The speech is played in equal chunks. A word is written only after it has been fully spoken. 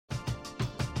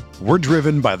We're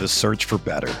driven by the search for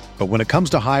better. But when it comes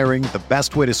to hiring, the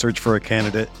best way to search for a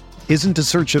candidate isn't to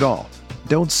search at all.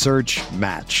 Don't search,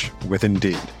 match with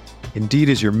Indeed. Indeed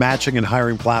is your matching and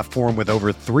hiring platform with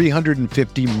over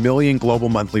 350 million global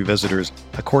monthly visitors,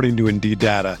 according to Indeed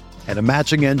data, and a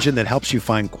matching engine that helps you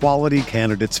find quality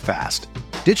candidates fast.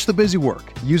 Ditch the busy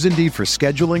work. Use Indeed for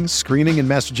scheduling, screening, and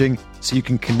messaging so you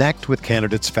can connect with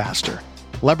candidates faster.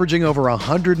 Leveraging over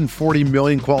 140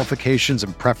 million qualifications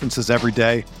and preferences every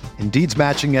day, Indeed's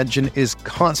matching engine is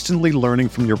constantly learning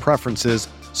from your preferences,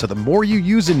 so the more you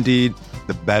use Indeed,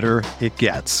 the better it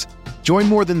gets. Join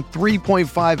more than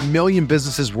 3.5 million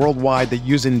businesses worldwide that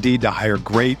use Indeed to hire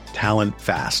great talent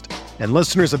fast. And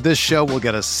listeners of this show will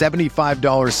get a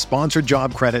 $75 sponsored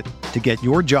job credit to get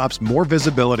your jobs more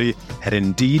visibility at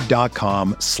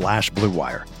Indeed.com/Blue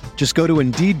Wire. Just go to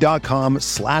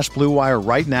Indeed.com/Blue Wire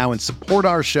right now and support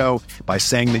our show by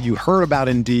saying that you heard about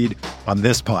Indeed on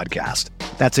this podcast.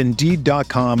 That's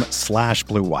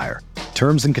Indeed.com/Blue Wire.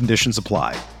 Terms and conditions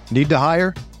apply. Need to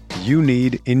hire? You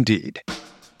need Indeed.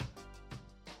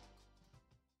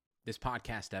 This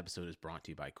podcast episode is brought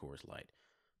to you by Coors Light.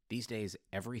 These days,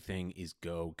 everything is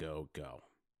go, go, go.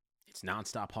 It's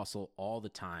nonstop hustle all the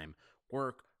time.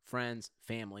 Work, friends,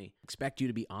 family, expect you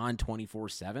to be on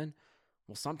 24/7.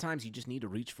 Well, sometimes you just need to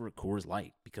reach for a Coors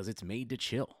Light because it's made to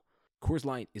chill. Coors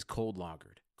Light is cold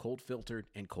lagered, cold filtered,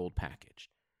 and cold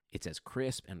packaged. It's as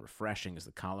crisp and refreshing as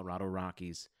the Colorado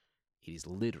Rockies. It is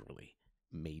literally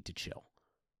made to chill.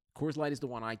 Coors Light is the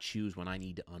one I choose when I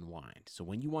need to unwind. So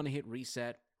when you want to hit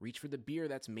reset, reach for the beer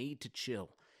that's made to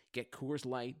chill. Get Coors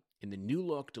Light in the new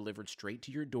look delivered straight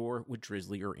to your door with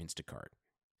Drizzly or Instacart.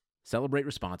 Celebrate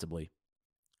responsibly.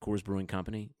 Coors Brewing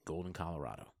Company, Golden,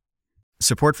 Colorado.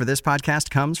 Support for this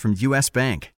podcast comes from U.S.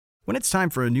 Bank. When it's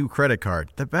time for a new credit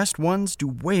card, the best ones do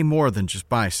way more than just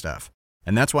buy stuff.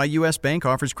 And that's why U.S. Bank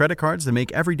offers credit cards that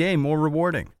make every day more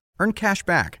rewarding. Earn cash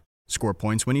back, score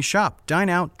points when you shop, dine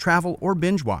out, travel, or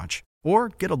binge watch, or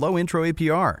get a low intro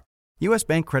APR. U.S.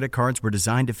 Bank credit cards were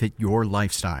designed to fit your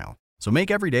lifestyle. So make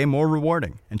every day more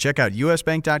rewarding and check out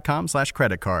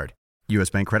usbank.com/credit card. U.S.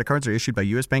 Bank credit cards are issued by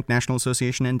U.S. Bank National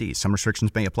Association ND. Some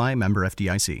restrictions may apply. Member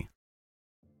FDIC.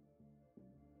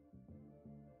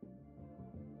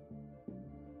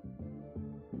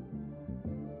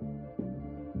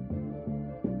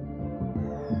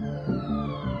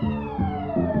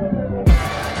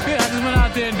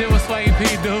 Out there and did what Swaggy P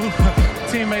do.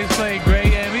 Teammates played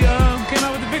great, and we came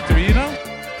out with the victory, you know?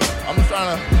 I'm just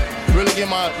trying to really get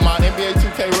my NBA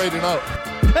 2K rating up.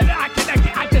 I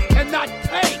just cannot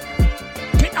take.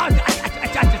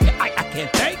 I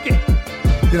can't take it.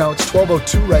 You know, it's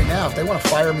 12:02 right now. If they want to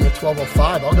fire me at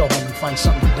 12:05, I'll go home and find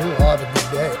something to do. I'll have a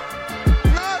good day.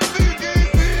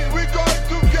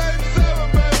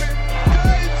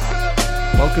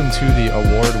 Welcome to the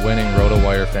award-winning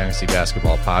RotoWire Fantasy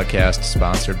Basketball Podcast,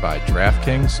 sponsored by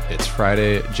DraftKings. It's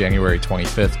Friday, January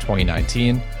 25th,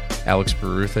 2019. Alex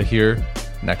Barutha here,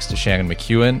 next to Shannon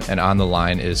McEwen, and on the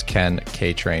line is Ken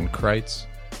K-Train Kreitz.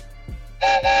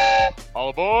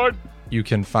 All aboard! You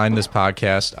can find this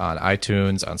podcast on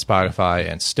iTunes, on Spotify,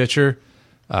 and Stitcher.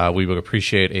 We would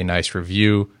appreciate a nice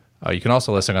review. You can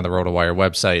also listen on the RotoWire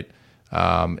website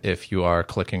if you are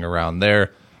clicking around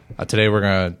there. Today we're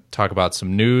going to talk about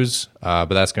some news, but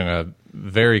that's going to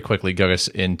very quickly get us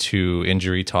into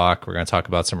injury talk. We're going to talk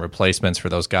about some replacements for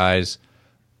those guys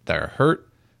that are hurt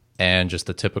and just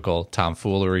the typical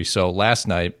tomfoolery. So last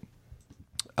night,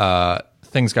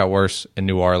 things got worse in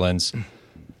New Orleans.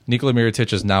 Nikola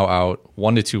Mirotic is now out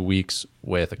 1 to 2 weeks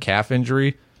with a calf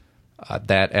injury.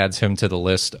 That adds him to the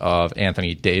list of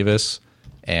Anthony Davis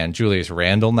and Julius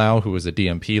Randle now, who was a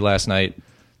DNP last night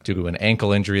due to an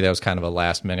ankle injury. That was kind of a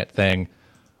last-minute thing.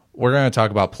 We're going to talk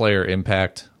about player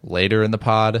impact later in the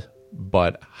pod,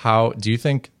 but how do you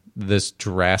think this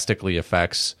drastically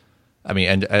affects,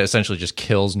 and essentially just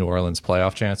kills New Orleans'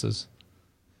 playoff chances?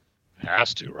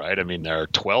 Has to, right? I mean, they're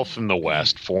 12th in the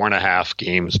West, 4.5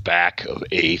 games back of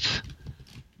 8th,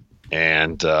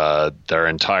 and their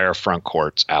entire front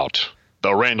court's out.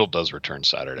 Though Randall does return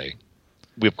Saturday.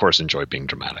 We, of course, enjoy being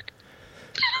dramatic.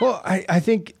 Well, I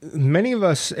think many of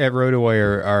us at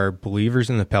RotoWire are believers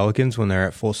in the Pelicans when they're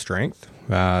at full strength.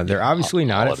 They're obviously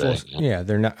not at full. Yeah,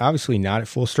 they're not obviously not at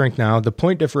full strength now. The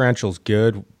point differential is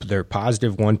good. They're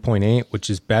positive 1.8, which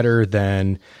is better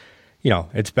than,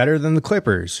 it's better than the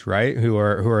Clippers, right? Who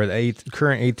are the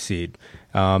current eighth seed.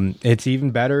 It's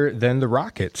even better than the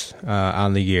Rockets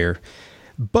on the year.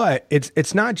 But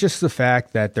it's not just the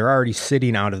fact that they're already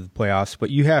sitting out of the playoffs,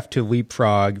 but you have to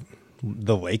leapfrog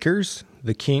the Lakers,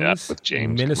 the Kings, with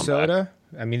James Minnesota.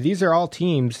 These are all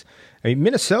teams.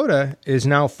 Minnesota is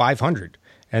now 500,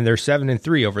 and they're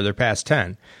 7-3 over their past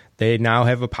 10. They now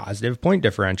have a positive point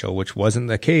differential, which wasn't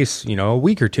the case, a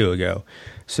week or two ago.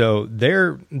 So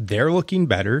they're looking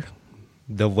better.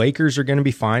 The Lakers are going to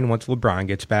be fine once LeBron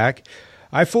gets back.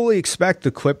 I fully expect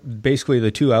basically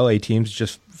the two LA teams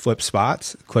just flip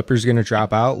spots. Clippers going to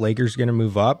drop out, Lakers going to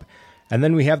move up, and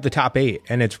then we have the top 8,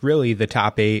 and it's really the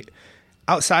top 8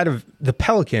 outside of the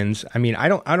Pelicans. I mean, I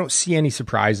don't see any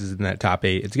surprises in that top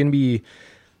 8. It's going to be,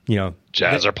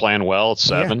 Jazz are playing well at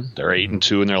 7. Yeah. They're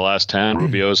 8-2 in their last 10.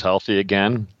 Rubio's healthy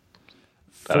again.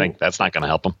 I think that's not going to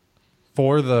help them.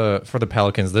 For the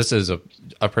Pelicans, this is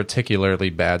a particularly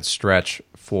bad stretch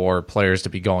for players to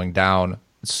be going down.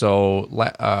 So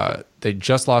they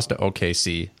just lost to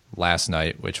OKC last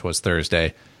night, which was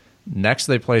Thursday. Next,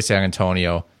 they play San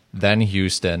Antonio, then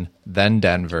Houston, then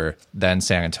Denver, then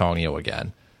San Antonio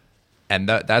again. And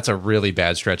that's a really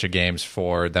bad stretch of games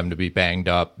for them to be banged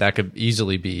up. That could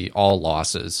easily be all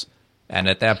losses. And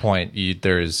at that point,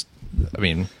 there's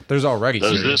already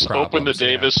Does this open the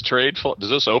Davis trade? Does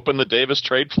this open the Davis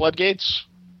trade floodgates?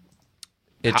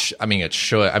 It should. I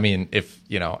mean, if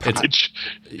it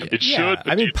should.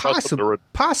 I mean,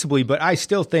 possibly, but I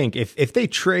still think if they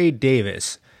trade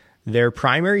Davis, their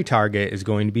primary target is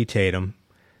going to be Tatum.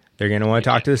 They're going to want to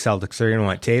talk to the Celtics. They're going to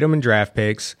want Tatum and draft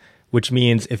picks, which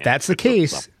means if that's the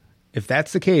case,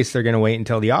 they're going to wait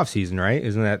until the offseason, right?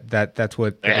 Isn't that's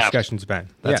what the discussion's been?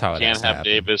 That's how it can't have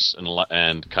Davis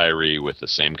and Kyrie with the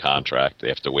same contract. They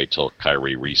have to wait till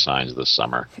Kyrie re-signs this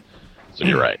summer. So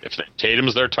you're right. If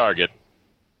Tatum's their target,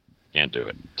 can't do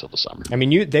it until the summer. I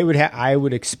mean, I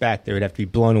would expect they would have to be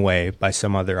blown away by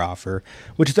some other offer,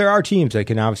 which there are teams that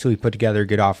can obviously put together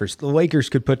good offers. The Lakers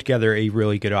could put together a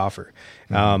really good offer.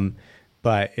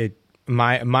 But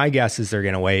my guess is they're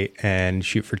going to wait and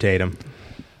shoot for Tatum.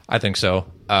 I think so.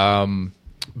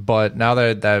 But now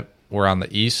that we're on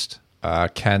the East,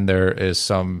 Ken, there is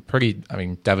some pretty,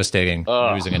 devastating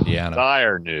news in Indiana.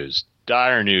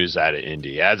 Dire news out of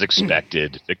Indy. As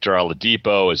expected, Victor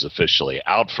Oladipo is officially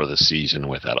out for the season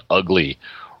with that ugly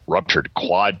ruptured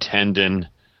quad tendon.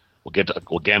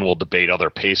 We'll debate other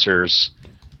Pacers.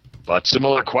 But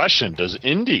similar question, does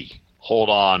Indy hold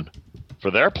on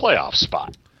for their playoff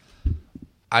spot?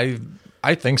 I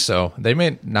think so. They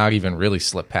may not even really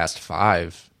slip past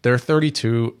 5. They're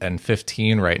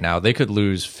 32-15 right now. They could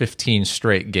lose 15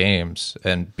 straight games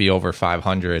and be over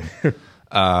 500.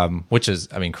 Which is,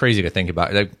 crazy to think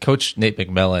about. Coach Nate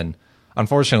McMillan,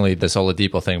 unfortunately, this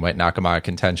Oladipo thing might knock him out of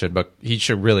contention, but he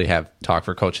should really have talk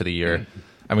for Coach of the Year.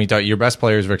 Your best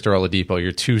player is Victor Oladipo.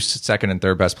 Your 2 second and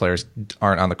third best players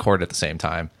aren't on the court at the same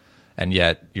time, and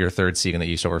yet you're third seed in the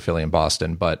East over Philly and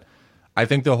Boston. But I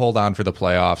think they'll hold on for the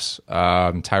playoffs.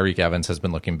 Tyreek Evans has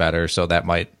been looking better, so that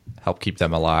might help keep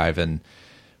them alive. And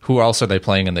who else are they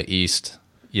playing in the East?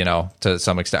 To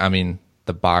some extent,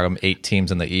 the bottom 8 teams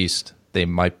in the East, they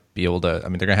might be able to. They're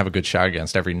going to have a good shot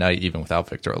against every night, even without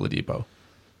Victor Oladipo.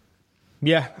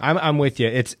 Yeah, I'm with you.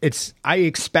 It's. I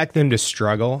expect them to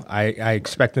struggle. I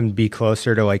expect them to be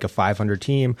closer to like a 500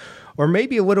 team, or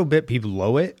maybe a little bit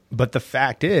below it. But the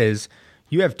fact is,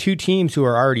 you have 2 teams who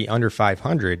are already under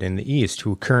 500 in the East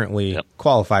who currently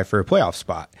qualify for a playoff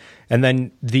spot, and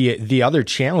then the other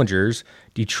challengers,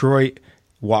 Detroit,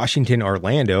 Washington,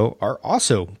 Orlando, are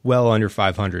also well under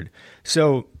 500.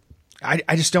 So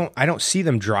I just don't see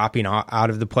them dropping out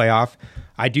of the playoff.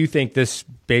 I do think this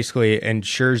basically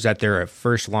ensures that they're a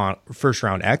first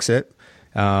round exit,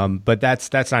 but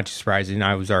that's not too surprising.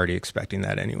 I was already expecting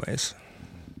that anyways.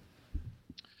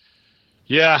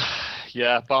 Yeah,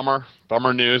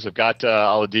 bummer news. I've got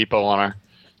Oladipo on our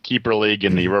keeper league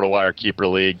in the RotoWire keeper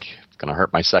league. It's going to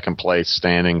hurt my second place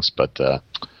standings, but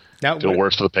still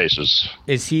worse for the Pacers.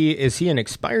 Is he an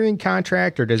expiring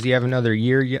contract, or does he have another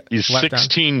year He's left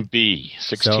 16B.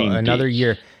 16B. So another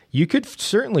year. You could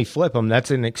certainly flip him.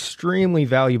 That's an extremely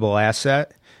valuable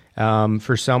asset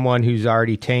for someone who's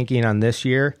already tanking on this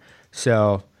year.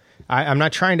 So I'm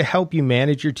not trying to help you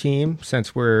manage your team,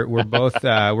 since we're both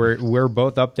we're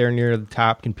both up there near the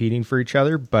top, competing for each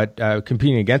other, but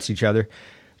competing against each other.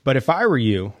 But if I were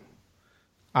you,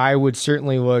 I would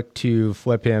certainly look to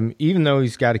flip him, even though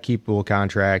he's got a keepable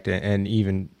contract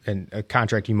and a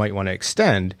contract you might want to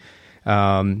extend.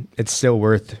 It's still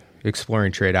worth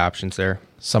exploring trade options there.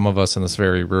 Some of us in this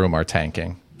very room are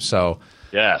tanking. So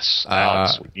yes,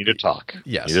 Alex, we need to talk.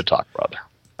 Yes. We need to talk, brother.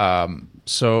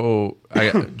 So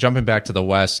jumping back to the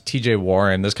West, TJ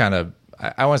Warren, this kind of,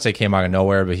 I want to say came out of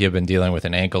nowhere, but he had been dealing with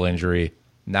an ankle injury.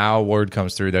 Now word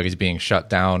comes through that he's being shut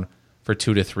down for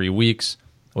 2 to 3 weeks,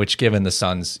 which, given the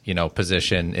Suns'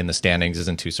 position in the standings,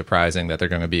 isn't too surprising that they're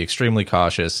going to be extremely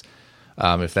cautious,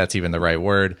 if that's even the right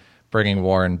word, bringing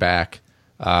Warren back.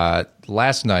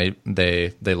 Last night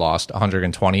they lost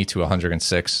 120 to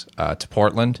 106 to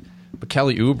Portland, but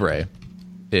Kelly Oubre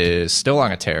is still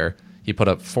on a tear. He put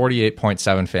up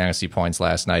 48.7 fantasy points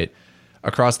last night.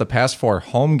 Across the past 4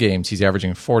 home games, he's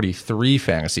averaging 43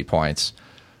 fantasy points.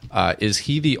 Is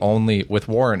he the only, with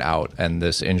Warren out and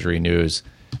this injury news,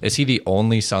 is he the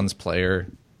only Suns player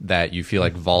that you feel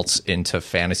like vaults into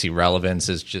fantasy relevance?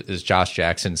 Is Josh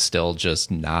Jackson still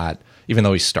just not, even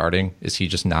though he's starting, is he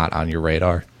just not on your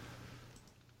radar?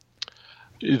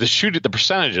 The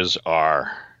percentages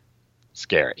are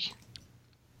scary.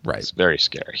 Right. It's very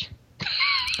scary.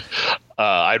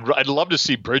 I'd love to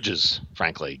see Bridges,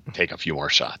 frankly, take a few more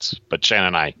shots. But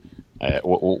Shannon,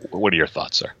 what are your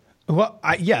thoughts, sir? Well,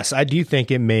 yes, I do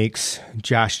think it makes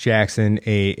Josh Jackson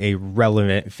a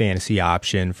relevant fantasy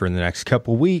option for the next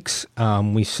couple weeks.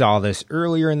 We saw this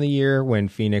earlier in the year when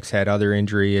Phoenix had other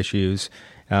injury issues.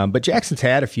 But Jackson's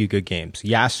had a few good games.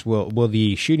 Yes, will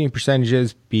the shooting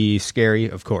percentages be scary?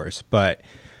 Of course. But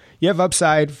you have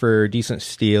upside for decent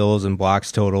steals and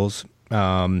blocks totals.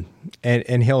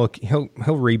 And he'll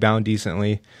rebound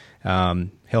decently.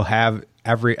 He'll have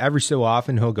every so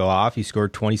often he'll go off. He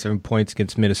scored 27 points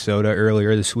against Minnesota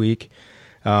earlier this week.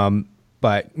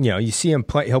 But you see him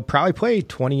play. He'll probably play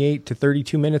 28 to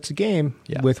 32 minutes a game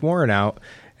with Warren out,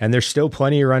 and there's still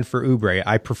plenty of run for Oubre.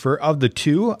 I prefer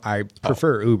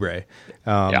Oubre.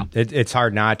 It's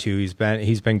hard not to.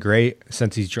 He's been great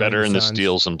since he's joined better in the Suns.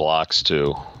 steals and blocks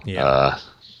too. Yeah,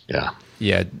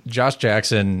 Josh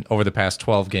Jackson over the past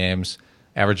 12 games,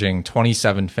 averaging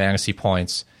 27 fantasy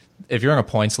points. If you're in a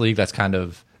points league, that's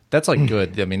like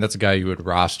good. I mean, that's a guy you would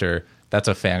roster. That's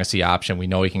a fantasy option. We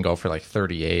know he can go for like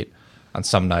 38 on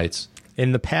some nights.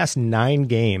 In the past 9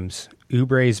 games,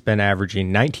 Oubre's been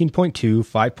averaging 19.2,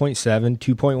 5.7,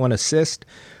 2.1 assists,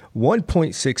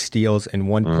 1.6 steals, and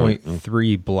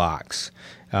 1.3 blocks.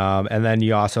 And then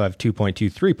you also have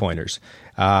 2.2 3-pointers.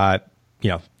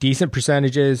 Decent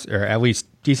percentages, or at least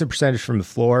decent percentage from the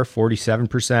floor,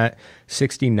 47%,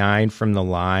 69% from the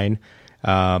line.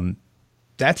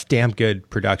 That's damn good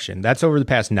production. That's over the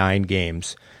past 9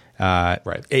 games.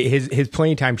 Right. His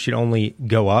playing time should only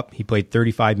go up. He played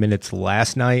 35 minutes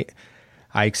last night.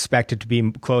 I expect it to be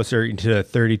closer to the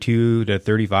 32 to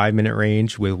 35 minute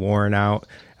range with Warren out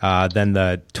than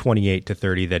the 28 to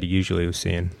 30 that he usually was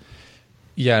seeing.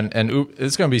 Yeah, and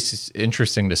it's going to be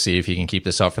interesting to see if he can keep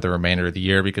this up for the remainder of the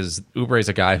year, because Oubre is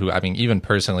a guy who, I mean, even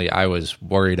personally, I was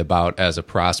worried about as a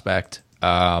prospect.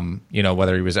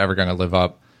 Whether he was ever going to live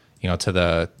up, to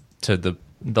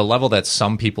the level that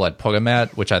some people had put him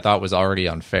at, which I thought was already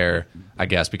unfair, I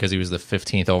guess, because he was the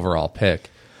 15th overall pick.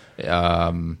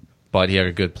 But he had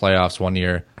a good playoffs one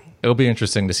year. It'll be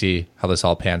interesting to see how this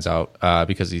all pans out,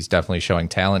 because he's definitely showing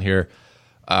talent here.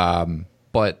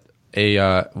 But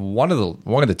one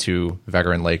of the 2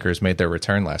 veteran Lakers made their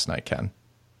return last night, Ken.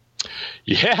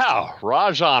 Yeah,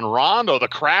 Rajon Rondo, the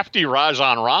crafty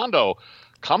Rajon Rondo,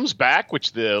 comes back,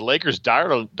 which the Lakers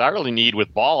direly need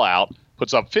with ball out,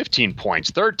 puts up 15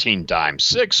 points, 13 dimes,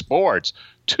 6 boards,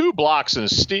 2 blocks and a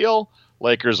steal.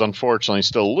 Lakers, unfortunately,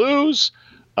 still lose.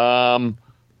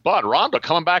 But Rondo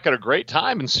coming back at a great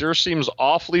time, and sure seems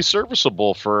awfully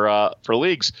serviceable for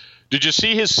leagues. Did you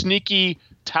see his sneaky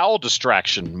towel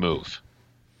distraction move?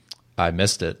 I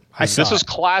missed it. This is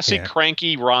classic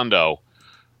cranky Rondo.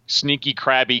 Sneaky,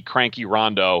 crabby, cranky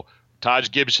Rondo. Taj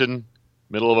Gibson,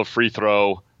 middle of a free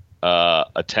throw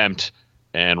attempt,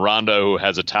 and Rondo, who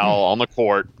has a towel on the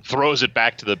court, throws it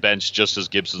back to the bench just as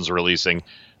Gibson's releasing.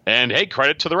 And, hey,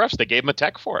 credit to the refs. They gave him a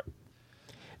tech for it.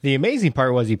 The amazing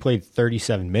part was he played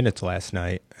 37 minutes last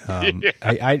night.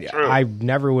 I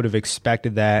never would have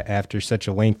expected that after such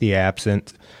a lengthy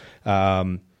absence.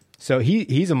 So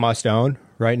he's a must-own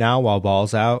right now while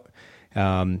Ball's out.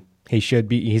 He's going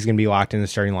to be locked in the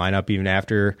starting lineup even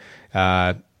after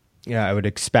I would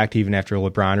expect even after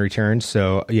LeBron returns.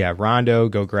 So, yeah, Rondo,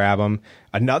 go grab him.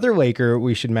 Another Laker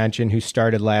we should mention who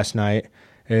started last night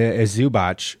is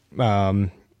Zubac.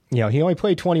 He only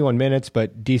played 21 minutes,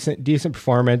 but decent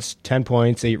performance, 10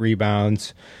 points, 8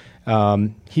 rebounds.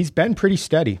 He's been pretty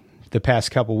steady the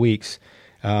past couple weeks.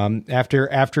 After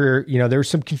there was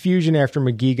some confusion after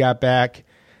McGee got back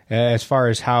as far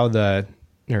as how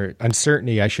or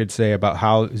uncertainty, I should say, about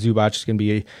how Zubac is going to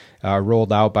be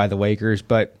rolled out by the Lakers.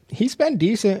 But he's been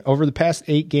decent over the past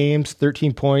 8 games,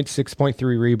 13 points,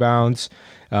 6.3 rebounds.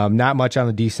 Not much on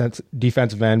the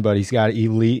defensive end, but he's got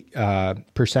elite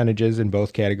percentages in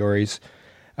both categories.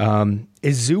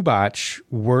 Is Zubac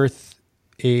worth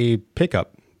a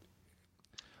pickup?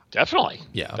 Definitely.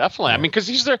 Yeah. Definitely. Yeah. I mean, because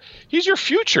he's your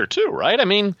future too, right? I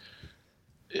mean,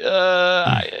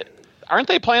 aren't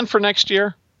they playing for next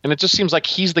year? And it just seems like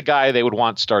he's the guy they would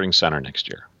want starting center next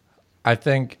year. I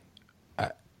think,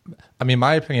 I mean,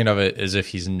 my opinion of it is if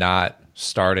he's not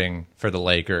starting for the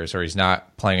Lakers or he's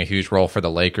not playing a huge role for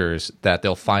the Lakers, that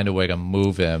they'll find a way to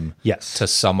move him to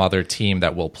some other team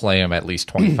that will play him at least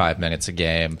 25 minutes a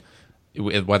game,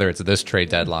 whether it's this trade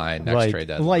deadline, next trade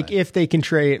deadline. Like if they can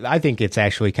trade, I think it's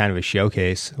actually kind of a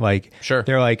showcase. Like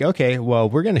they're like, okay, well,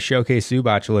 we're going to showcase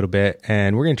Zubac a little bit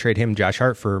and we're going to trade him Josh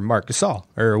Hart for Marc Gasol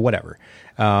or whatever.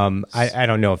 I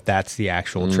don't know if that's the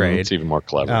actual trade. It's even more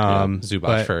clever.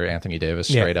 Zubac for Anthony Davis,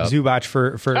 straight up. Zubac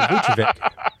for Vucevic.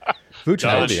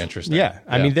 That would be interesting. Yeah,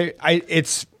 I mean,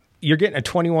 you're getting a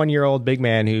 21-year-old big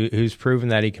man who's proven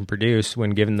that he can produce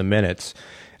when given the minutes.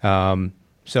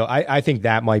 So I think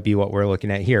that might be what we're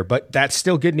looking at here. But that's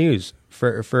still good news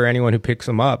for anyone who picks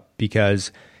him up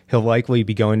because he'll likely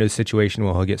be going to a situation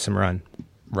where he'll get some run.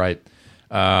 Right.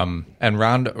 And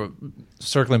Rondo,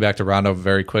 circling back to Rondo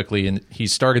very quickly, and he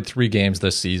started 3 games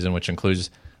this season, which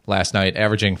includes last night,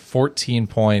 averaging 14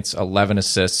 points, 11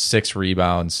 assists, 6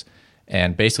 rebounds,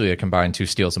 and basically a combined 2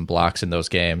 steals and blocks in those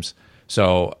games.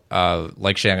 So,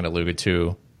 like Shannon alluded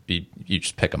to, you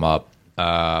just pick him up.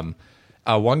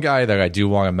 One guy that I do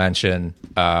want to mention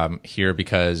here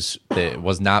because it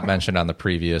was not mentioned on the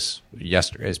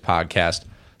yesterday's podcast,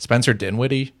 Spencer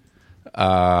Dinwiddie,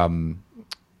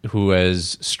 who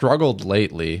has struggled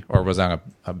lately or was on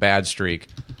a bad streak.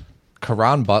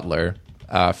 Caron Butler,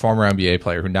 former NBA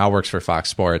player who now works for Fox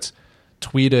Sports,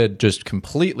 tweeted just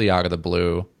completely out of the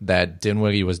blue that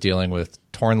Dinwiddie was dealing with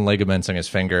torn ligaments in his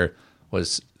finger,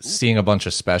 was seeing a bunch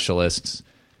of specialists,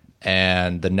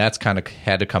 and the Nets kind of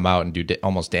had to come out and do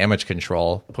almost damage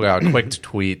control, put out a quick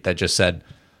tweet that just said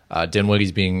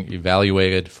Dinwiddie's being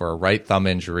evaluated for a right thumb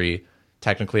injury,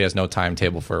 technically has no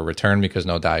timetable for a return because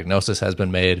no diagnosis has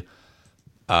been made.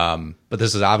 But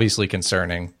this is obviously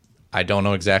concerning. I don't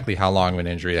know exactly how long of an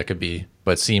injury that could be,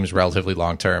 but seems relatively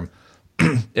long-term.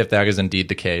 If that is indeed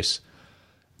the case,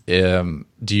 do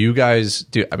you guys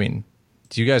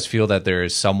feel that there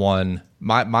is someone?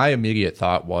 My immediate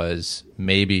thought was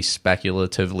maybe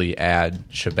speculatively add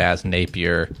Shabazz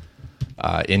Napier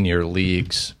in your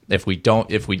leagues. If we don't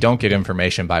get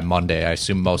information by Monday, I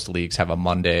assume most leagues have a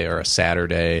Monday or a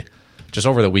Saturday, just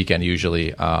over the weekend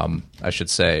usually. I should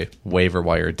say waiver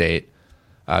wire date.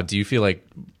 Do you feel like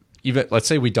even let's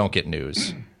say we don't get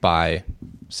news by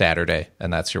Saturday,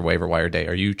 and that's your waiver wire day,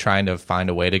 are you trying to find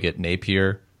a way to get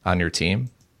Napier on your team?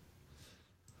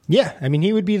 Yeah, I mean,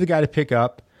 he would be the guy to pick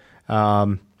up.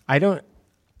 I'm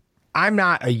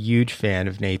not a huge fan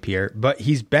of Napier, but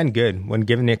he's been good when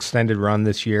given the extended run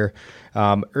this year.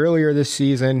 Earlier this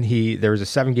season, there was a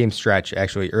 7-game stretch,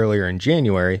 actually earlier in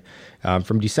January,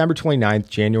 from December 29th,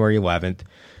 January 11th.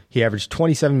 He averaged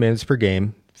 27 minutes per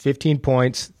game, 15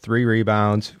 points, 3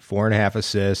 rebounds, 4.5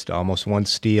 assists, almost 1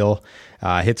 steal,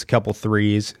 hits a couple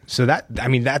threes. So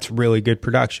that's really good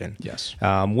production. Yes.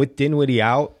 With Dinwiddie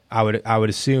out, I would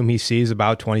assume he sees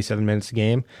about 27 minutes a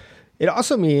game. It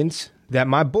also means that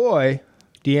my boy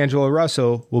D'Angelo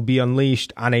Russell will be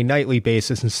unleashed on a nightly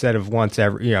basis instead of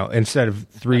instead of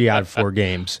 3 out of 4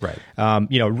 games. Right.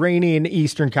 Reigning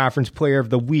Eastern Conference Player of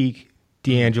the Week,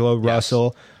 D'Angelo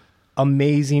Russell.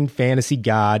 Amazing fantasy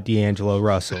god, D'Angelo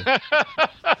Russell.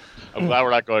 I'm glad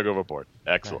we're not going overboard.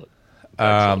 Excellent.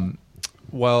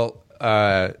 We're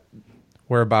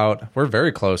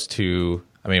very close to.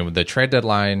 I mean, the trade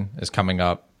deadline is coming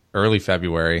up early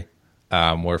February.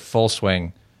 We're full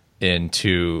swing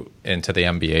into the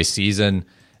NBA season,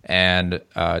 and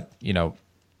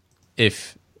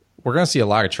if we're going to see a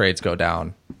lot of trades go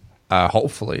down,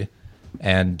 hopefully,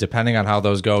 and depending on how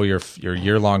those go, your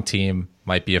year-long team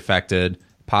might be affected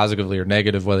positively or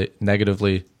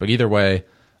negatively. But either way,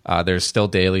 there's still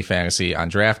daily fantasy on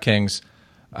DraftKings.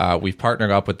 We've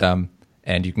partnered up with them,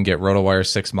 and you can get RotoWire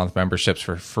 6-month memberships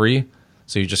for free.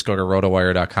 So you just go to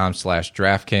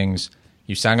rotowire.com/DraftKings.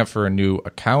 You sign up for a new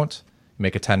account,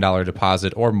 make a $10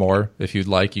 deposit or more. If you'd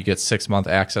like, you get 6-month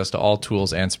access to all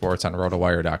tools and sports on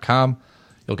rotowire.com.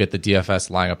 You'll get the DFS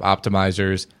lineup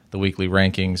optimizers, the weekly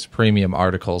rankings, premium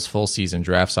articles, full season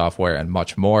draft software, and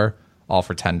much more, all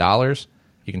for $10.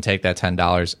 You can take that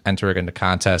 $10, enter it into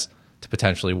contest to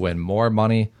potentially win more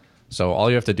money. So all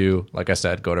you have to do, like I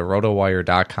said, go to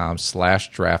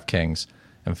rotowire.com/DraftKings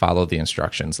and follow the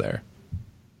instructions there.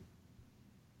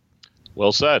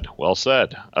 Well said. Well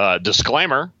said.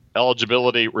 Disclaimer,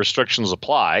 eligibility restrictions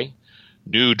apply.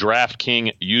 New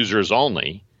DraftKings users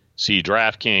only. See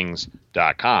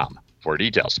DraftKings.com for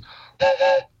details.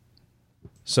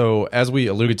 So as we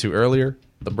alluded to earlier,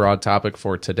 the broad topic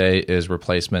for today is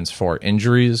replacements for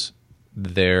injuries.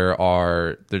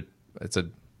 It's a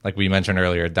like we mentioned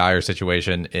earlier, a dire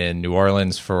situation in New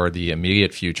Orleans for the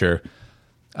immediate future.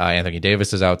 Anthony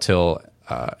Davis is out till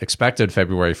expected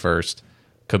February 1st.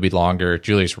 Could be longer.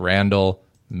 Julius Randle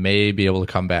may be able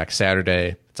to come back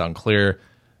Saturday. It's unclear.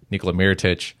 Nikola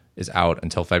Mirotic is out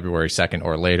until February 2nd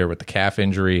or later with the calf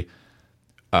injury.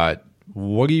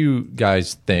 What do you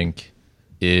guys think?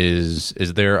 Is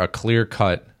there a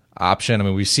clear-cut option? I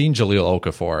mean, we've seen Jahlil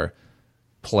Okafor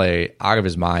play out of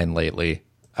his mind lately,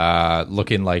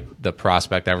 looking like the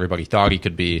prospect everybody thought he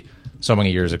could be so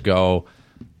many years ago.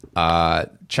 Cheick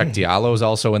Diallo is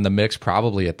also in the mix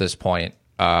probably at this point.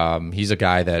 He's a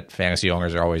guy that fantasy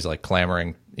owners are always like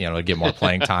clamoring, to get more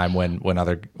playing time when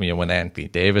Anthony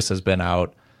Davis has been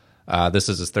out. This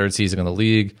is his third season in the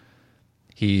league.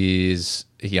 He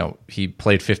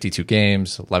played 52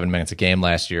 games, 11 minutes a game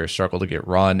last year, struggled to get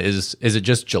run. Is it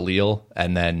just Jahlil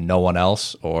and then no one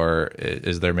else, or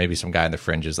is there maybe some guy in the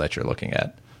fringes that you're looking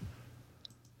at?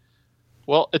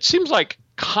 Well, it seems like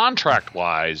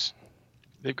contract-wise,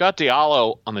 they've got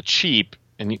Diallo on the cheap,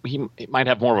 and he might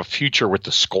have more of a future with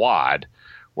the squad.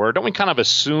 Where don't we kind of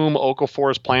assume Okafor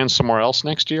is playing somewhere else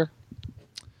next year?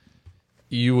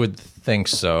 You would think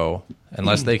so,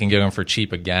 unless they can get him for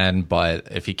cheap again. But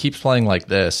if he keeps playing like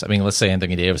this, I mean, let's say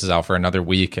Anthony Davis is out for another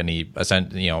week, and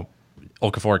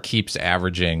Okafor keeps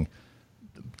averaging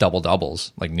double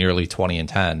doubles, like nearly 20 and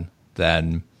 10.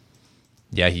 Then,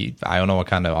 yeah, I don't know what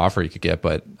kind of offer he could get,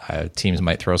 but teams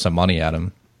might throw some money at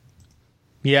him.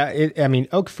 Yeah,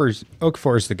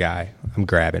 Okafor's the guy I'm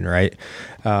grabbing, right?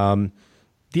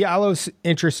 Diallo's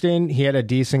interesting. He had a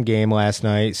decent game last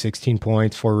night, 16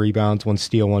 points, 4 rebounds, 1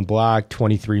 steal, 1 block,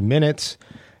 23 minutes.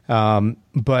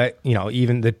 But,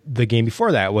 even the game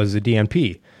before that was a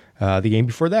DNP. The game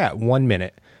before that, 1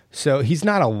 minute. So he's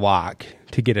not a lock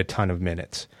to get a ton of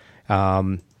minutes.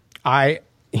 I'm going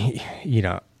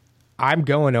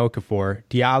Okafor.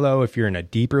 Diallo, if you're in a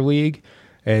deeper league,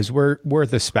 is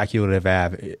worth a speculative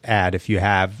ad if you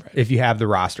have the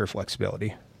roster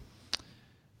flexibility.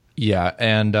 Yeah,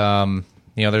 and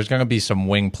there's going to be some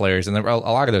wing players, and a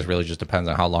lot of this really just depends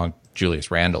on how long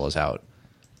Julius Randle is out.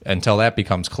 Until that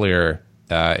becomes clear,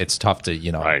 it's tough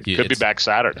to Right. Could be back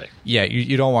Saturday. Yeah,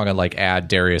 you don't want to add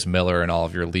Darius Miller in all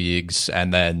of your leagues,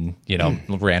 and then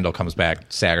Randle comes back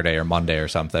Saturday or Monday or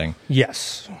something.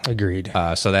 Yes, agreed.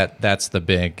 So that's the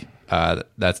big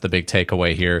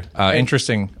takeaway here.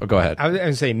 Interesting. Oh, go ahead. I was going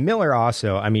to say Miller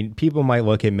also. I mean, people might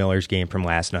look at Miller's game from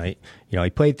last night. He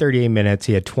played 38 minutes.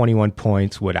 He had 21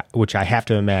 points, which I have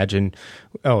to imagine.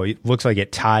 Oh, it looks like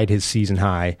it tied his season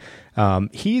high.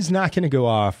 He's not going to go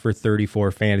off for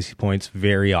 34 fantasy points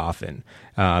very often.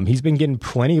 He's been getting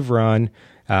plenty of run.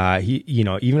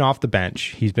 Even off the bench,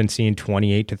 he's been seeing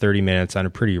 28 to 30 minutes on a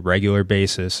pretty regular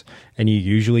basis, and you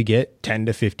usually get 10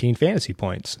 to 15 fantasy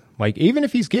points. Like, even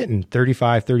if he's getting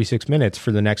 35, 36 minutes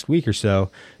for the next week or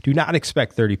so, do not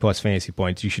expect 30-plus fantasy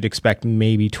points. You should expect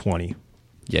maybe 20.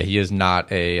 Yeah, he is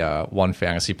not a 1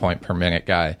 fantasy point per minute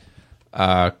guy.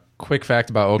 Quick fact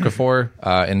about Okafor,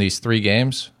 in these 3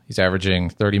 games, he's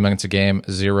averaging 30 minutes a game,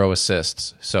 0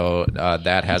 assists. So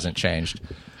that hasn't changed.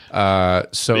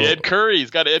 So Ed Curry,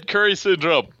 he's got Ed Curry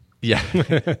syndrome. Yeah.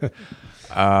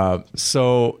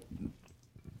 So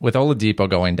with Oladipo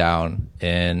going down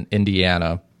in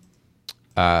Indiana,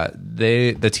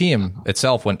 the team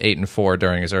itself went 8-4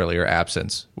 during his earlier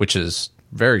absence, which is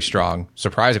very strong,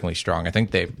 surprisingly strong. I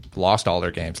think they've lost all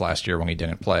their games last year when he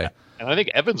didn't play. And I think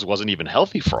Evans wasn't even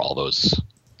healthy for all those.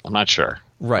 I'm not sure.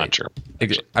 Right. Not sure.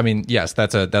 I mean, yes,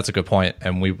 that's a good point,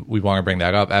 and we want to bring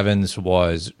that up. Evans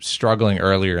was struggling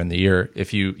earlier in the year.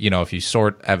 If you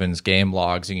sort Evans' game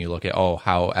logs and you look at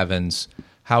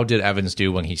how did Evans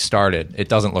do when he started? It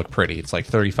doesn't look pretty. It's like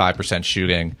 35%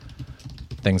 shooting,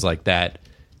 things like that.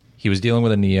 He was dealing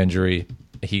with a knee injury.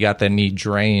 He got the knee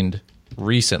drained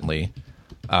recently,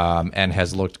 and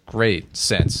has looked great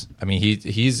since. I mean,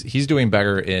 he's doing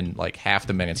better in like half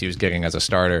the minutes he was getting as a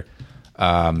starter.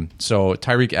 So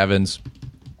Tyreke Evans,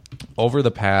 over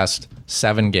the past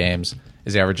 7 games,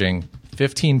 is averaging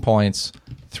 15 points,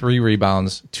 3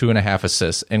 rebounds, 2.5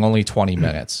 assists in only 20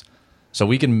 minutes. So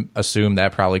we can assume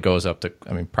that probably goes up to,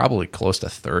 probably close to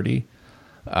 30.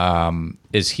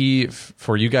 Is he,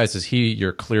 for you guys, is he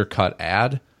your clear-cut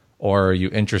ad? Or are you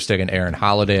interested in Aaron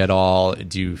Holiday at all?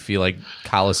 Do you feel like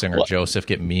Collison or Joseph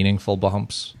get meaningful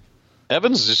bumps?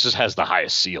 Evans just has the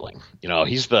highest ceiling.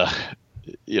 He's the...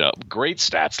 great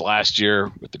stats last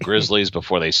year with the Grizzlies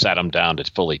before they sat him down to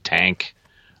fully tank.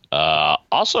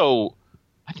 Also,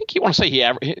 I think you want to say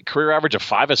he career average of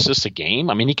 5 assists a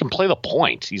game. I mean, he can play the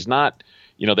point. He's not,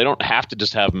 they don't have to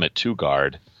just have him at 2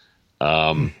 guard.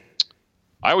 I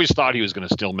always thought he was going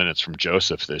to steal minutes from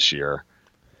Joseph this year.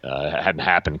 hadn't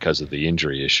happened because of the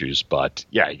injury issues. But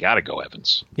yeah, you got to go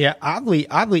Evans. Yeah, oddly,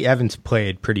 Evans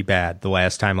played pretty bad the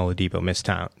last time Oladipo missed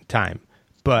time,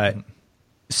 but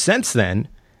since then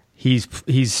he's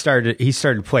started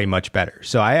to play much better.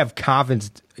 So I have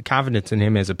confidence in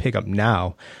him as a pickup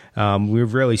now.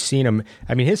 We've really seen him.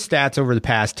 I mean, his stats over the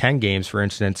past 10 games, for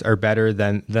instance, are better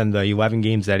than the 11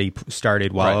 games that he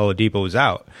started while Oladipo was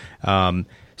out.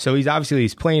 So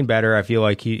he's playing better. I feel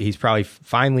like he's probably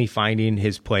finally finding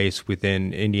his place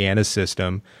within Indiana's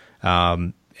system.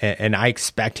 And I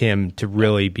expect him to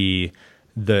really be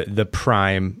the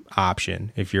prime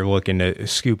option if you're looking to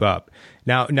scoop up.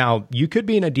 Now you could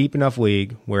be in a deep enough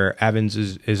league where Evans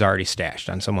is already stashed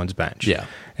on someone's bench. Yeah.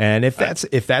 And if that's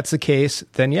the case,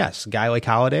 then yes, a guy like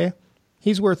Holiday,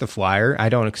 he's worth a flyer. I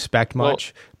don't expect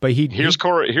much, but here's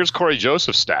Corey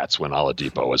Joseph's stats when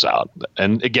Oladipo was out.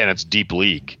 And again, it's deep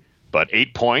league, but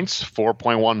 8 points,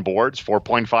 4.1 boards,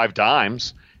 4.5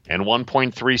 dimes, and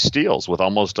 1.3 steals with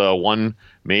almost one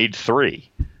made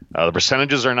three. The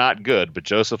percentages are not good, but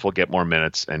Joseph will get more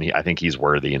minutes, and I think he's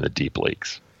worthy in the deep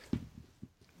leagues.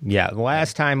 Yeah, the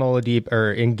last time the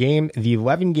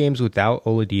 11 games without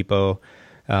Oladipo,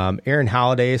 Aaron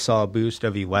Holiday saw a boost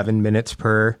of 11 minutes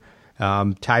per.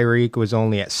 Tyreek was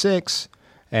only at 6,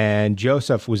 and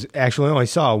Joseph was actually only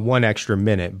saw 1 extra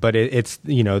minute. But it's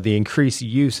the increased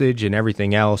usage and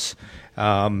everything else.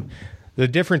 The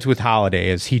difference with Holiday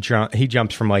is he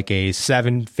jumps from like a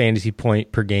 7 fantasy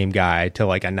point per game guy to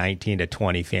like a 19 to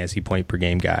 20 fantasy point per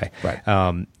game guy. Right.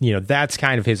 That's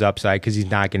kind of his upside because he's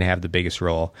not going to have the biggest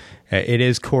role. It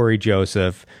is Corey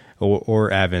Joseph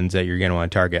or Evans that you're going to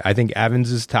want to target. I think Evans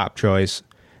is top choice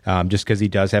just because he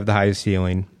does have the highest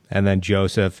ceiling. And then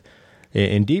Joseph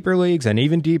in deeper leagues and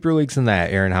even deeper leagues than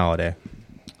that, Aaron Holiday.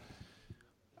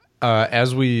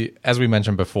 As we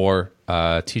mentioned before,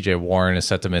 TJ Warren is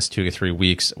set to miss 2 to 3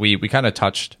 weeks. We kind of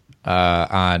touched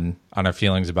on our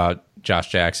feelings about Josh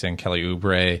Jackson, Kelly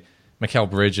Oubre. Mikal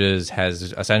Bridges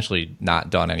has essentially not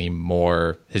done any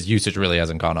more. His usage really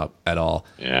hasn't gone up at all.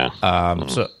 Yeah.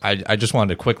 So I just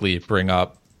wanted to quickly bring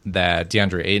up that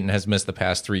DeAndre Ayton has missed the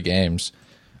past 3 games.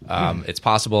 It's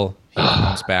possible he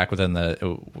comes back within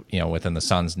the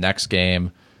Suns' next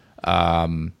game.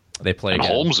 They play again.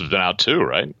 Holmes has been out too,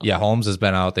 right? Yeah, Holmes has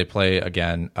been out. They play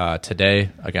again today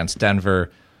against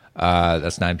Denver.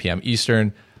 That's 9 p.m.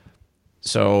 Eastern.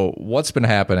 So what's been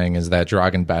happening is that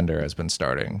Dragan Bender has been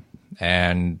starting,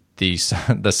 and the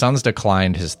Suns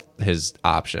declined his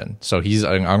option. So he's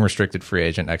an unrestricted free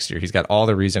agent next year. He's got all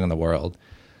the reason in the world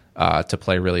to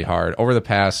play really hard. Over the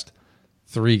past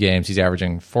 3 games, he's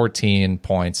averaging 14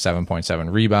 points,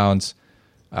 7.7 rebounds,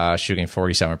 shooting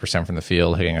 47% from the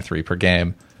field, hitting a 3 per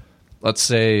game. Let's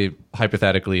say,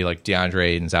 hypothetically, like DeAndre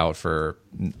Ayton's out for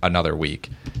another week.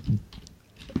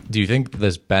 Do you think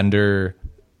this Bender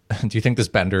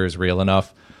is real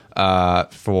enough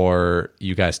for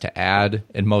you guys to add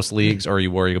in most leagues, or are you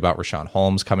worried about Richaun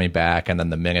Holmes coming back and then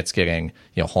the minutes getting,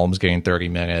 Holmes getting 30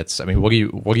 minutes? I mean, what do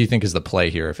you think is the play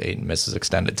here if Ayton misses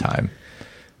extended time?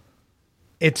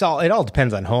 It all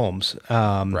depends on Holmes.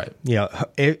 Right.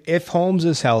 If Holmes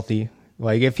is healthy,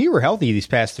 like if he were healthy these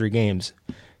past 3 games,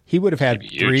 he would have had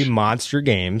 3 monster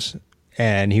games,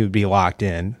 and he would be locked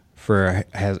in for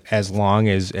as long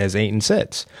as Ayton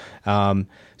sits.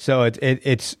 So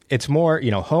it's more,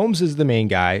 Holmes is the main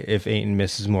guy if Ayton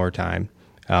misses more time,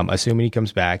 assuming he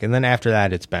comes back. And then after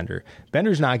that, it's Bender.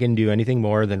 Bender's not going to do anything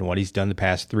more than what he's done the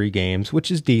past 3 games, which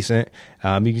is decent.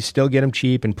 You can still get him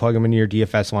cheap and plug him into your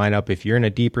DFS lineup. If you're in a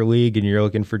deeper league and you're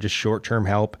looking for just short-term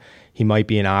help, he might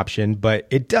be an option. But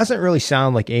it doesn't really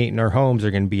sound like Ayton or Holmes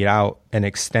are going to be out an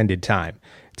extended time.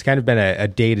 It's kind of been a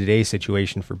day-to-day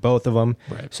situation for both of them.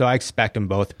 Right. So I expect them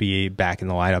both to be back in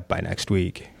the lineup by next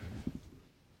week.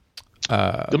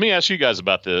 Let me ask you guys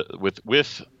about with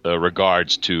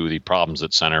regards to the problems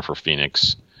at center for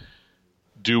Phoenix.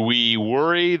 Do we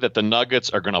worry that the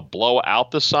Nuggets are going to blow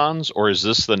out the Suns, or is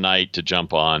this the night to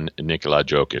jump on Nikola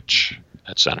Jokic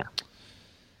at center?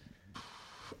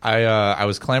 I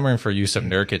was clamoring for Jusuf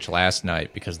Nurkic last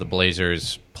night because the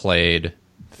Blazers played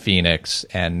Phoenix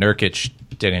and Nurkic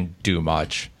didn't do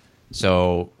much.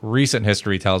 So recent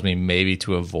history tells me maybe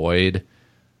to avoid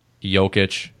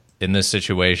Jokic in this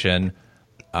situation.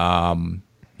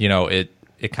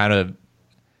 It kind of,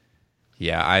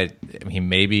 I mean,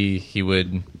 maybe he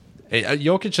would.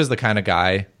 Jokic is the kind of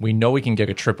guy, we know he can get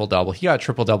a triple-double. He got a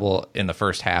triple-double in the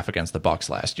first half against the Bucks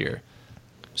last year.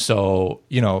 So,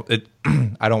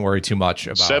 I don't worry too much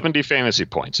about 70 fantasy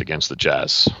points against the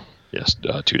Jazz. Yes,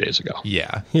 2 days ago.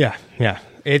 Yeah. Yeah.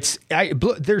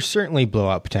 There's certainly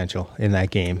blowout potential in that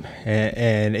game,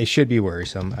 and it should be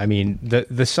worrisome. I mean,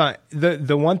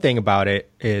 the one thing about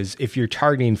it is if you're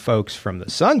targeting folks from the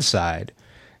Suns side,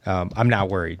 I'm not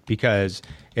worried because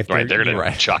if they're going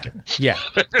to chuck it. Yeah,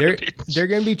 they're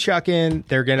going to be chucking.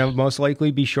 They're going to most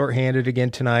likely be shorthanded again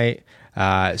tonight.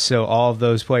 So all of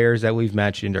those players that we've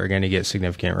mentioned are going to get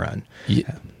significant run.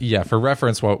 Yeah. For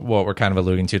reference, what we're kind of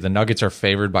alluding to, the Nuggets are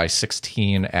favored by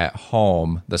 16 at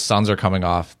home. The Suns are coming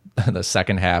off the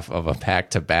second half of a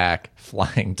back-to-back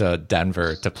flying to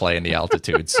Denver to play in the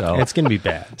altitude. So it's going to be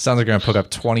bad. Suns are going to put up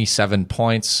 27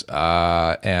 points,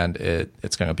 and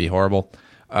it's going to be horrible.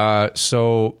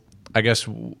 So I guess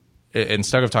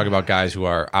instead of talking about guys who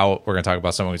are out, we're going to talk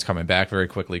about someone who's coming back very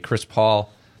quickly. Chris Paul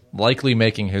likely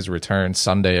making his return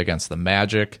Sunday against the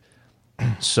Magic.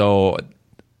 So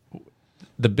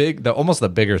almost the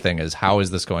bigger thing is, how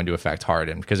is this going to affect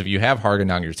Harden? Because if you have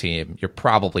Harden on your team, you're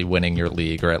probably winning your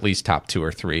league, or at least top 2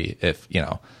 or 3 if,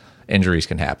 injuries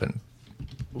can happen.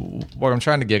 What I'm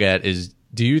trying to get at is,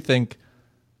 do you think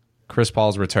Chris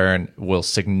Paul's return will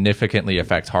significantly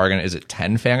affect Harden? Is it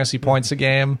 10 fantasy points a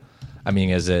game? I mean,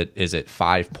 is it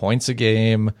 5 points a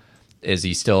game? Is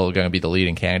he still going to be the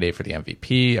leading candidate for the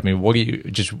MVP? I mean, what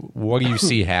do you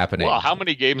see happening? Well, how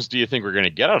many games do you think we're going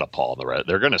to get out of Paul?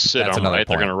 They're going to sit him, right?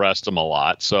 They're going to rest him a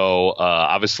lot. So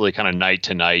obviously, kind of night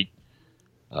to night,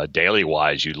 daily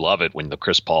wise, you love it when the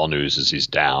Chris Paul news is he's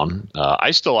down.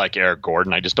 I still like Eric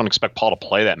Gordon. I just don't expect Paul to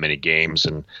play that many games,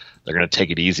 and they're going to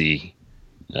take it easy.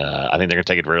 I think they're going to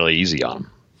take it really easy on him.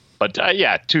 But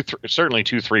certainly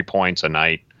 2-3 points a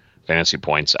night, fantasy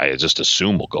points, I just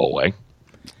assume will go away.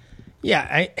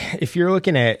 Yeah, if you're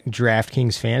looking at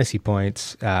DraftKings fantasy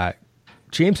points,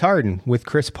 James Harden with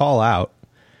Chris Paul out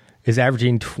is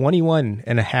averaging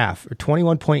 21.5 or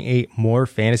 21.8 more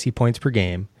fantasy points per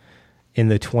game in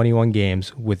the 21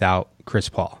 games without Chris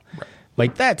Paul. Right.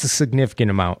 Like, that's a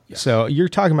significant amount. Yes. So you're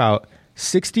talking about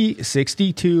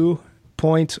 62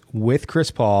 points with Chris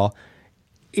Paul,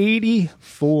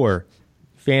 84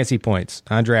 fantasy points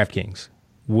on DraftKings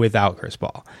without Chris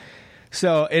Paul.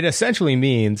 So it essentially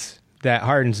means that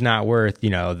Harden's not worth, the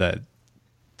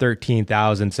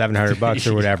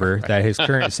 $13,700 or whatever that his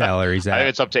current salary's at.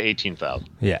 It's up to $18,000.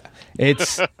 Yeah,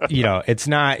 it's it's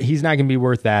not. He's not going to be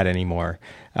worth that anymore.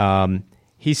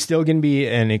 He's still going to be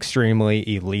an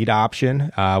extremely elite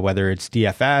option, whether it's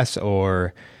DFS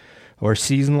or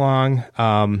season long.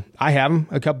 I have him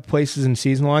a couple places in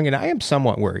season long, and I am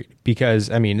somewhat worried because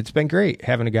it's been great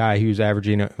having a guy who's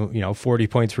averaging 40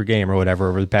 points per game or whatever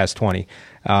over the past 20.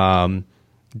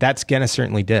 That's going to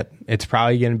certainly dip. It's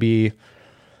probably going to be,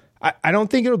 I don't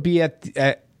think it'll be at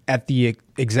the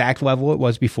exact level it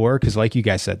was before. Cause like you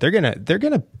guys said, they're going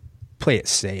to play it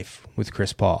safe with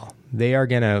Chris Paul. They are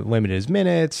going to limit his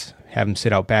minutes, have him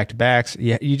sit out back-to-backs.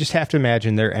 Yeah, you just have to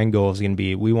imagine their end goal is going to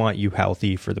be, we want you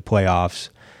healthy for the playoffs,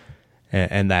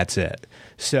 and that's it.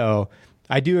 So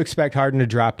I do expect Harden to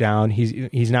drop down.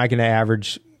 He's not going to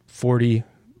average 40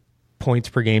 points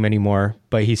per game anymore,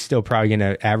 but he's still probably going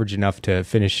to average enough to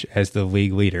finish as the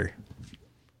league leader.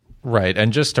 Right,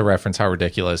 and just to reference how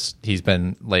ridiculous he's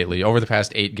been lately, over the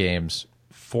past 8 games,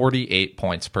 48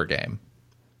 points per game.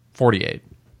 48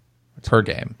 per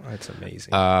game. That's amazing.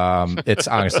 It's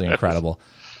honestly incredible.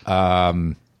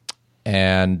 And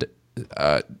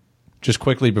just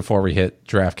quickly before we hit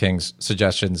DraftKings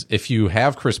suggestions, if you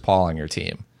have Chris Paul on your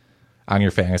team, on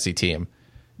your fantasy team,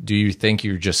 do you think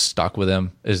you're just stuck with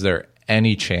him? Is there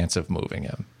any chance of moving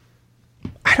him?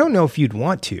 I don't know if you'd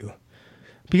want to.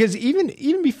 Because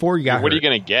even before he got hurt... What are you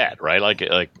going to get, right?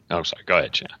 Oh, sorry. Go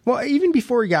ahead, Shan. Well, even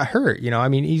before he got hurt,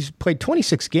 he's played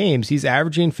 26 games. He's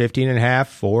averaging 15.5,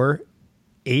 4,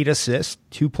 8 assists,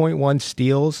 2.1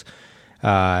 steals.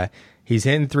 He's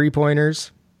hitting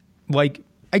 3-pointers. Like,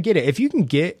 I get it. If you can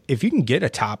get a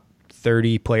top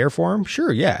 30 player for him,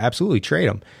 sure, yeah, absolutely trade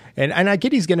him. And I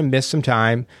get he's going to miss some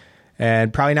time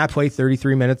and probably not play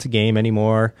 33 minutes a game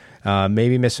anymore.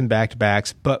 Maybe miss some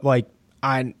back-to-backs. But,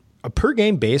 on a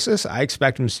per-game basis, I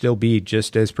expect him to still be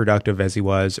just as productive as he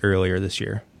was earlier this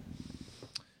year.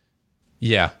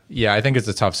 Yeah, I think it's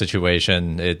a tough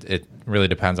situation. It really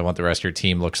depends on what the rest of your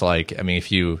team looks like. I mean,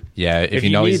 if you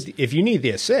need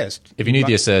the assist, if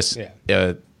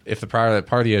the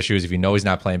part of the issue is if he's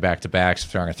not playing back-to-backs,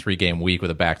 if they're on a 3-game week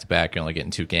with a back-to-back, you're only getting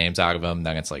 2 games out of him,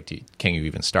 then it's like, can you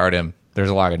even start him?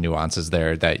 There's a lot of nuances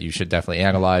there that you should definitely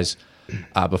analyze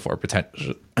before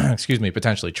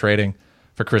potentially trading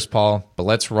for Chris Paul. But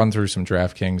let's run through some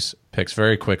DraftKings picks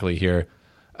very quickly here.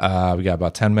 We got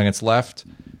about 10 minutes left.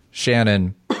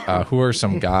 Shannon, who are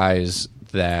some guys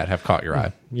that have caught your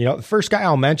eye? The first guy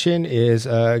I'll mention is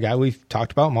a guy we've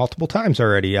talked about multiple times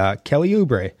already, Kelly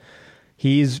Oubre.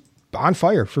 He's on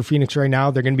fire for Phoenix right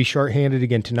now. They're going to be shorthanded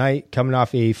again tonight, coming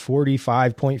off a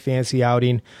 45-point fantasy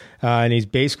outing, and he's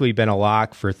basically been a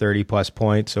lock for 30-plus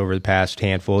points over the past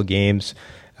handful of games.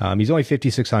 He's only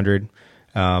 5,600.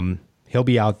 He'll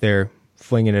be out there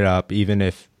flinging it up, even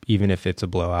if it's a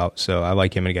blowout. So I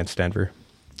like him against Denver.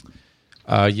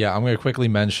 I'm going to quickly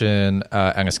mention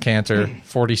Enes Kanter,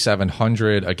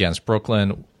 4,700 against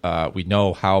Brooklyn. We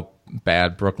know how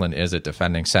bad Brooklyn is at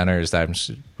defending centers.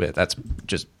 That's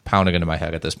just pounding into my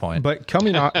head at this point. But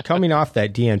coming off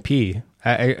that DNP,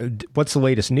 what's the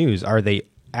latest news? Are they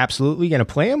absolutely going to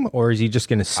play him, or is he just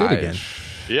going to sit again?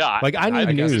 Yeah, I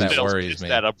need news. That worries me.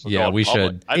 Yeah, we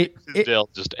should. I think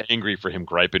Fizdale just angry for him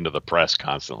griping to the press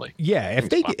constantly. Yeah, if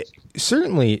they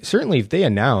certainly if they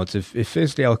announce if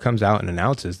Fizdale comes out and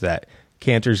announces that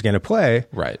Kanter's going to play,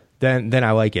 right? Then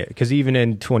I like it, because even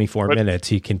in 24 minutes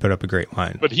he can put up a great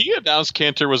line. But he announced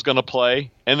Kanter was going to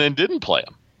play and then didn't play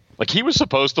him. Like, he was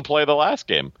supposed to play the last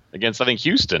game against, I think,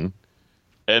 Houston,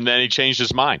 and then he changed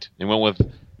his mind and went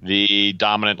with the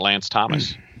dominant Lance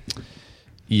Thomas.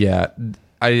 Yeah,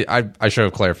 I should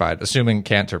have clarified. Assuming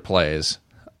Kanter plays,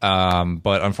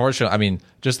 but unfortunately, I mean,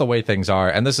 just the way things are,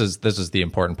 and this is the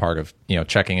important part of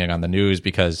checking in on the news,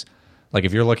 because like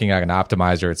if you're looking at an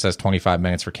optimizer, it says 25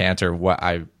 minutes for Kanter.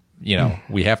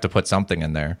 We have to put something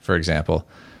in there. For example,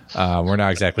 we're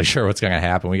not exactly sure what's going to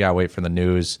happen. We gotta wait for the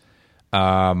news.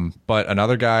 But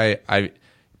another guy,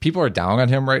 people are down on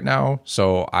him right now,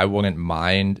 so I wouldn't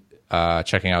mind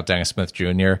checking out Dennis Smith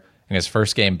Jr. In his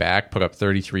first game back, put up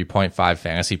 33.5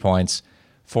 fantasy points,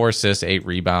 4 assists, 8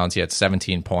 rebounds. He had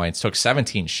 17 points, took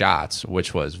 17 shots,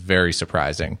 which was very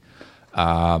surprising.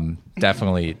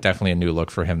 Definitely a new look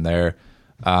for him there.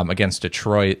 Against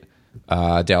Detroit,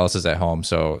 Dallas is at home,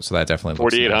 so that definitely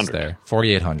looks nice there.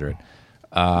 4,800.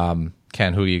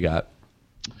 Ken, who you got?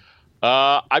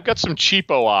 I've got some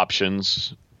cheapo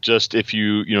options, just if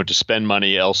you to spend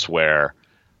money elsewhere.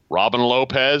 Robin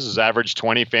Lopez has averaged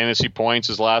 20 fantasy points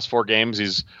his last 4 games.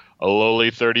 He's a lowly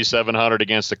 3,700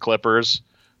 against the Clippers,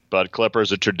 but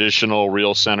Clippers a traditional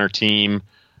real center team.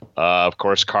 Of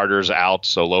course, Carter's out,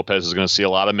 so Lopez is going to see a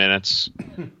lot of minutes.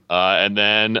 And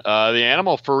then the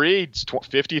animal Fareed's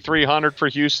 5,300 for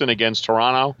Houston against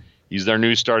Toronto. He's their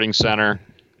new starting center.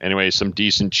 Anyway, some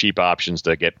decent cheap options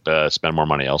to get spend more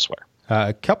money elsewhere.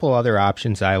 A couple other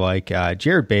options I like.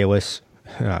 Jared Bayless.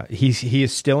 He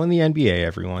is still in the NBA,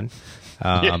 everyone.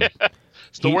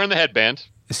 Still wearing the headband.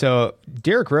 So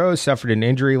Derrick Rose suffered an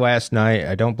injury last night.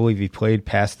 I don't believe he played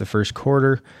past the first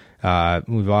quarter.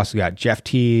 We've also got Jeff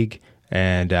Teague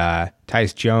and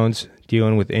Tyus Jones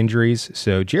dealing with injuries.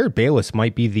 So Jared Bayless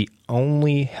might be the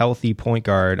only healthy point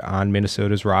guard on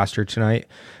Minnesota's roster tonight.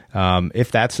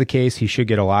 If that's the case, he should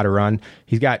get a lot of run.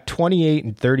 He's got 28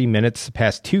 and 30 minutes the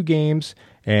past 2 games,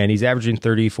 and he's averaging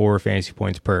 34 fantasy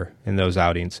points per in those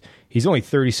outings. He's only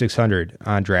 3,600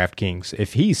 on DraftKings.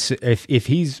 If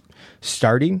he's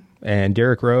starting and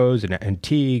Derrick Rose and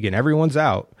Teague and everyone's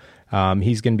out,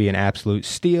 he's going to be an absolute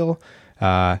steal.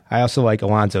 I also like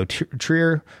Alonzo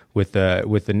Trier with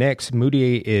the Knicks.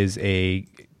 Moody is a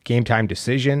game time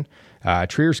decision.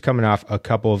 Trier's coming off a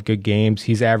couple of good games.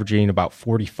 He's averaging about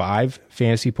 45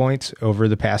 fantasy points over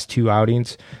the past 2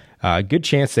 outings. Good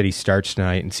chance that he starts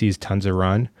tonight and sees tons of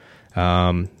run.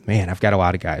 Man, I've got a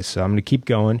lot of guys, so I'm going to keep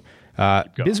going.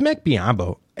 Bismack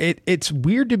Biyombo. It's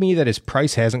weird to me that his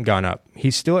price hasn't gone up.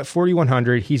 He's still at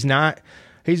 4,100. He's not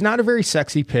a very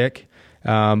sexy pick,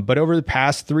 but over the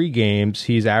past 3 games,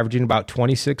 he's averaging about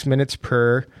 26 minutes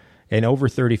per and over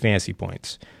 30 fantasy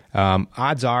points.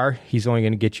 Odds are he's only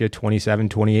going to get you 27,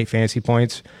 28 fantasy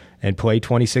points and play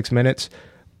 26 minutes,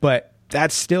 but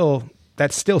that's still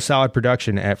solid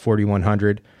production at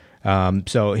 4,100.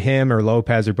 So him or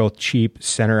Lopez are both cheap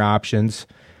center options.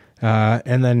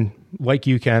 And then, like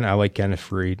you, Ken, I like Kenneth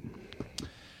Faried.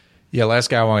 Yeah, last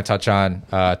guy I want to touch on,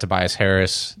 Tobias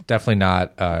Harris. Definitely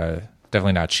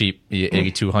not cheap,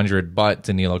 8,200, but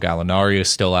Danilo Gallinari is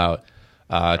still out.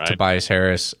 Right. Tobias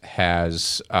Harris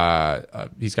has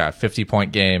he's got a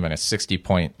 50-point game and a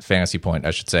 60-point fantasy point,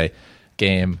 I should say,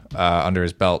 game under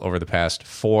his belt over the past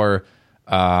 4.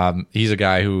 He's a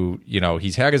guy who,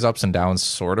 he's had his ups and downs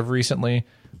sort of recently,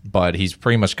 but he's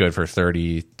pretty much good for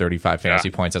 30, 35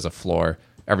 fantasy points as a floor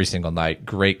every single night.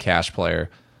 Great cash player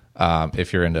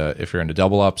if you're into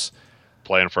double ups.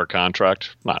 Playing for a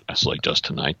contract, not necessarily just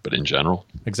tonight, but in general.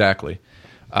 Exactly.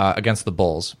 Against the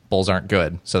Bulls. Bulls aren't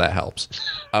good, so that helps.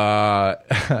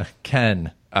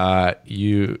 Ken,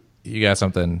 you got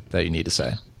something that you need to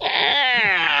say.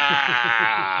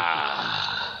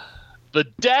 The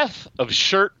death of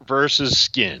shirt versus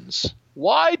skins.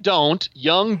 Why don't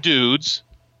young dudes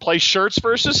play shirts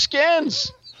versus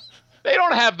skins? They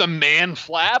don't have the man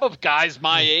flab of guys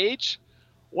my age.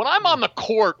 When I'm on the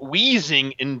court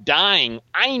wheezing and dying,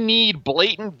 I need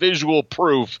blatant visual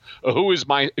proof of who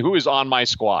is on my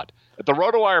squad. At the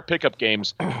RotoWire pickup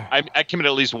games, I commit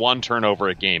at least one turnover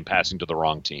a game passing to the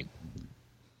wrong team.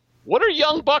 What are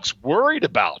young bucks worried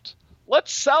about?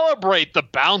 Let's celebrate the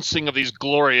bouncing of these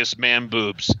glorious man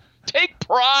boobs. Take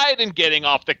pride in getting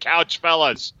off the couch,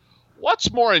 fellas.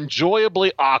 What's more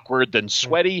enjoyably awkward than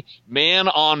sweaty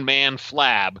man-on-man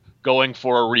flab going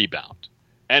for a rebound?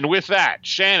 And with that,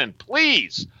 Shannon,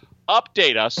 please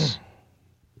update us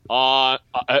on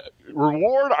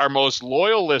reward our most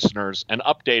loyal listeners and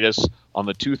update us on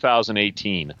the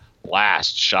 2018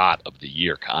 last shot of the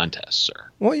year contest, sir.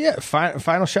 Well, yeah,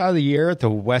 final shot of the year at the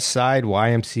West Side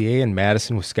YMCA in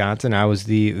Madison, Wisconsin. I was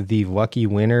the lucky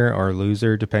winner or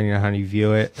loser, depending on how you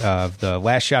view it, of the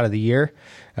last shot of the year.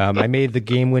 I made the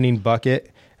game-winning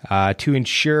bucket to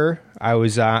ensure I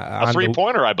was on a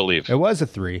three-pointer, I believe. It was a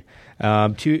three.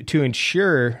 To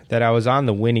ensure that I was on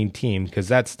the winning team, because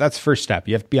that's the first step.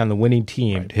 You have to be on the winning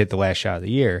team to hit the last shot of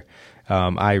the year.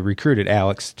 I recruited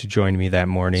Alex to join me that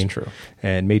morning. That's true.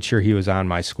 And made sure he was on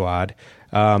my squad.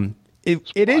 It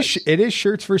is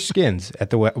shirts for skins at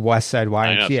the West Side YMCA.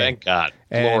 I know, thank God.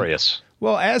 Glorious.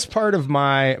 Well, as part of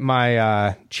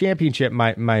my championship,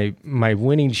 my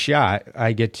winning shot,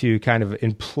 I get to kind of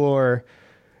implore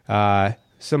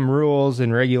some rules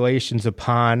and regulations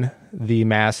upon the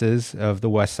masses of the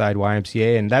West Side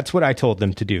YMCA, and that's what I told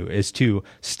them to do, is to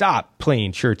stop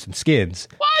playing shirts and skins.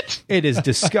 What? It is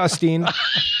disgusting,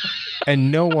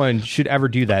 and no one should ever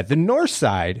do that. The North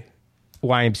Side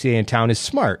YMCA in town is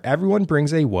smart. Everyone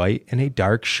brings a white and a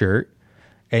dark shirt,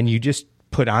 and you just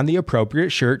put on the appropriate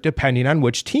shirt depending on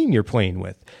which team you're playing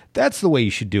with. That's the way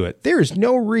you should do it. There is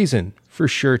no reason for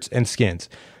shirts and skins.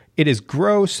 It is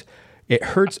gross. It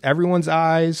hurts everyone's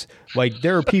eyes. Like,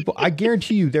 there are people, I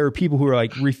guarantee you, there are people who are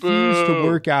like refuse to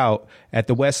work out at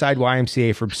the West Side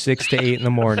YMCA from 6 to 8 in the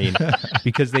morning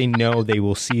because they know they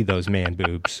will see those man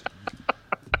boobs.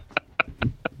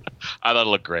 I thought it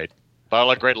looked great.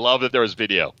 Loved that there was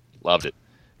video. Loved it.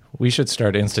 We should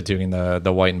start instituting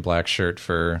the white and black shirt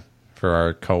for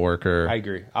our coworker. I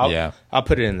agree. I'll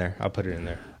put it in there.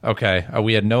 Okay.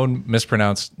 We had no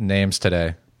mispronounced names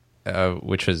today,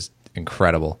 which was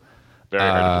incredible.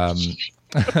 Very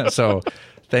So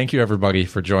thank you, everybody,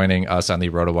 for joining us on the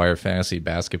RotoWire Fantasy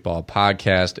Basketball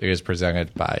Podcast. It is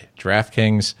presented by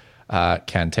DraftKings.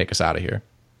 Ken, take us out of here.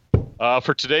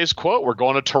 For today's quote, we're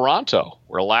going to Toronto,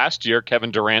 where last year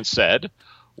Kevin Durant said,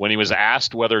 when he was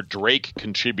asked whether Drake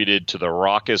contributed to the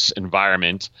raucous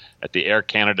environment at the Air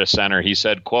Canada Centre, he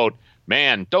said, quote,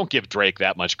 "Man, don't give Drake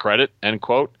that much credit," end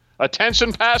quote.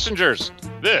 Attention passengers,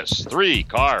 this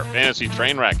 3-car fantasy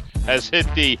train wreck has hit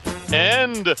the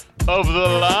end of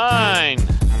the line.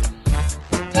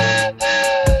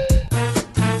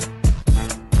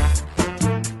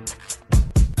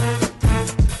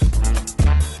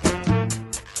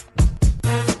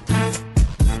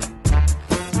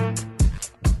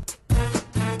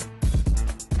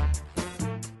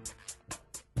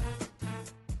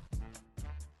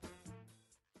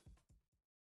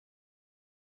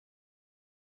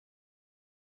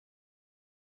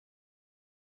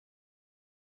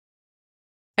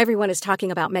 Everyone is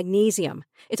talking about magnesium.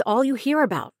 It's all you hear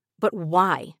about. But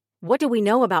why? What do we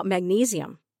know about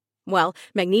magnesium? Well,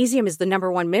 magnesium is the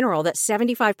 #1 mineral that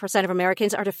 75% of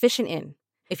Americans are deficient in.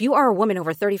 If you are a woman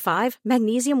over 35,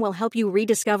 magnesium will help you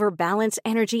rediscover balance,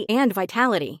 energy, and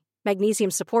vitality.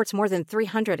 Magnesium supports more than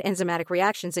 300 enzymatic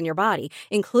reactions in your body,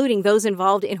 including those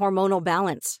involved in hormonal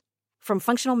balance. From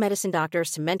functional medicine doctors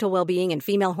to mental well-being and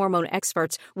female hormone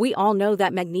experts, we all know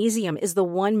that magnesium is the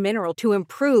one mineral to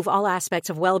improve all aspects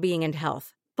of well-being and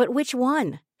health. But which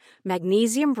one?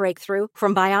 Magnesium Breakthrough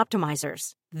from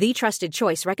Bioptimizers, the trusted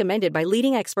choice recommended by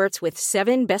leading experts with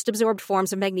 7 best-absorbed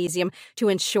forms of magnesium to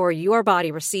ensure your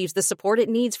body receives the support it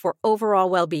needs for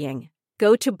overall well-being.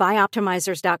 Go to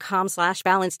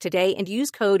bioptimizers.com/balance today and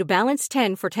use code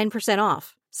BALANCE10 for 10%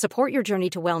 off. Support your journey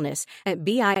to wellness at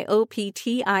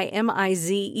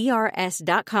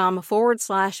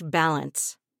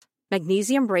bioptimizers.com/balance.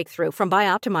 Magnesium Breakthrough from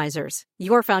Bioptimizers,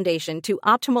 your foundation to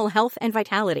optimal health and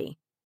vitality.